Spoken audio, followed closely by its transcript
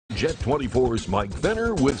Jet 24's Mike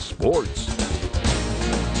Fenner with sports.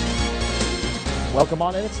 Welcome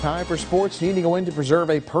on in. It's time for sports. Needing a win to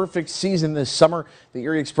preserve a perfect season this summer, the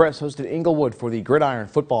Erie Express hosted Inglewood for the Gridiron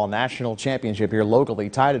Football National Championship here locally.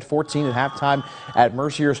 Tied at 14 at halftime at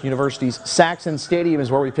Mercyhurst University's Saxon Stadium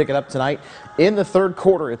is where we pick it up tonight. In the third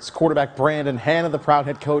quarter, it's quarterback Brandon Hanna, the proud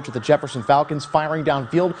head coach of the Jefferson Falcons, firing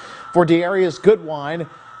downfield for Darius Goodwine.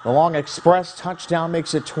 The long express touchdown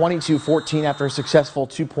makes it 22-14 after a successful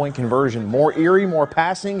two-point conversion. More Erie, more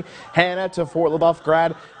passing. Hanna to Fort LaBeouf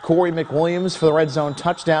grad Corey McWilliams for the red zone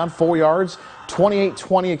touchdown, 4 yards.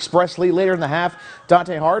 28-20 Express lead later in the half.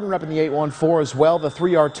 Dante Harden repping the 8-1-4 as well. The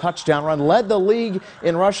 3-yard touchdown run led the league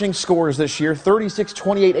in rushing scores this year.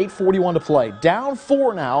 36-28, 8:41 to play. Down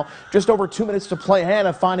 4 now, just over 2 minutes to play.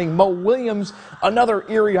 Hanna finding Mo Williams, another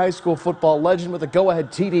Erie High School football legend, with a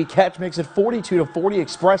go-ahead TD catch. Makes it 42-40.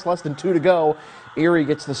 Express less than 2 to go. Erie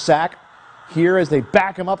gets the sack here as they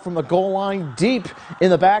back him up from the goal line deep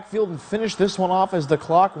in the backfield and finish this one off as the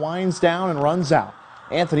clock winds down and runs out.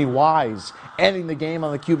 Anthony Wise ending the game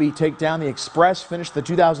on the QB takedown. The Express finished the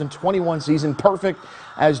 2021 season perfect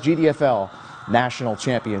as GDFL national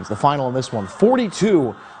champions. The final in this one,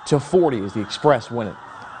 42-40, as the Express win it.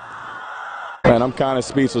 Man, I'm kind of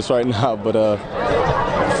speechless right now, but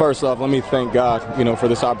first off, let me thank God, for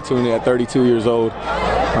this opportunity at 32 years old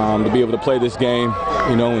to be able to play this game,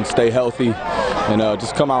 and stay healthy. And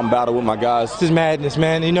just come out and battle with my guys. This is madness,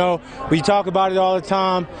 man. We talk about it all the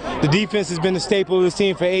time. The defense has been the staple of this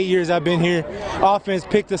team for 8 years I've been here. Offense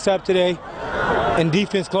picked us up today, and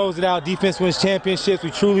defense closed it out. Defense wins championships.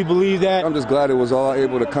 We truly believe that. I'm just glad it was all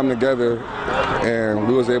able to come together, and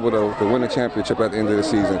we was able to win a championship at the end of the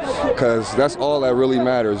season, because that's all that really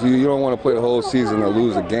matters. You don't want to play the whole season or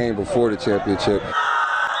lose a game before the championship.